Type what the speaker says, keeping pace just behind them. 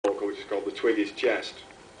it's called the Twiggy's chest,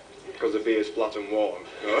 because the beer's flat and warm.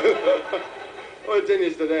 I went in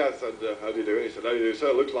yesterday, I said, how do you do? And he said, how do you do, sir?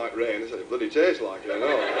 It looks like rain. I said, it bloody tastes like it, I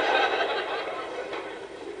know.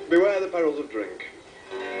 Beware the perils of drink.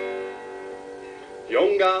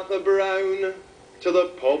 Young Arthur Brown to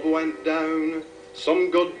the pub went down, some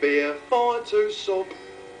good beer for to sup.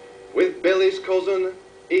 With Billy's cousin,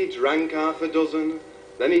 he drank half a dozen,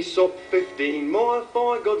 then he supped 15 more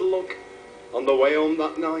for good luck. On the way home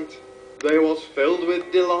that night, they was filled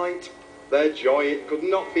with delight, their joy it could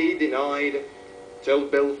not be denied, till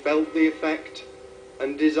Bill felt the effect,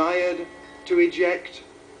 and desired to eject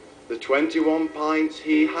the 21 pints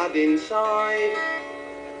he had inside.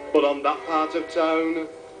 But on that part of town,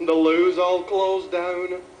 the loos all closed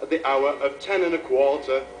down at the hour of 10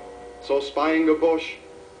 1/4, so spying a bush,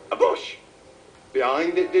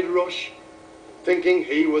 behind it did rush, thinking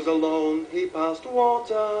he was alone, he passed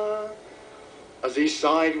water. As he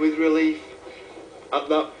sighed with relief at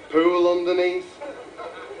that pool underneath,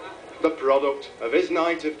 the product of his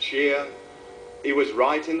night of cheer, he was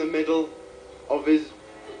right in the middle of his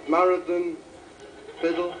marathon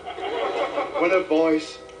fiddle, when a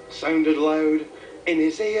voice sounded loud in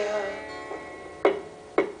his ear.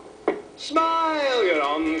 Smile, you're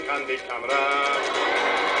on Candid Camera.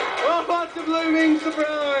 Oh, what a blooming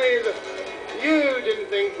surprise! You didn't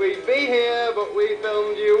think we'd be here, but we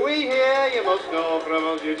filmed you, we here. You must know from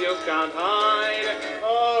us, you just can't hide.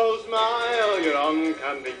 Oh, smile, you're on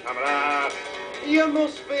Candid Camera. You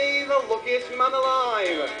must be the luckiest man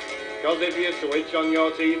alive, 'cause if you switch on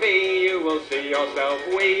your TV, you will see yourself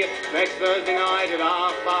we. Next Thursday night at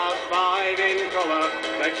 5:30 in colour.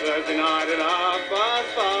 Next Thursday night at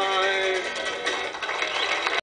 5:30.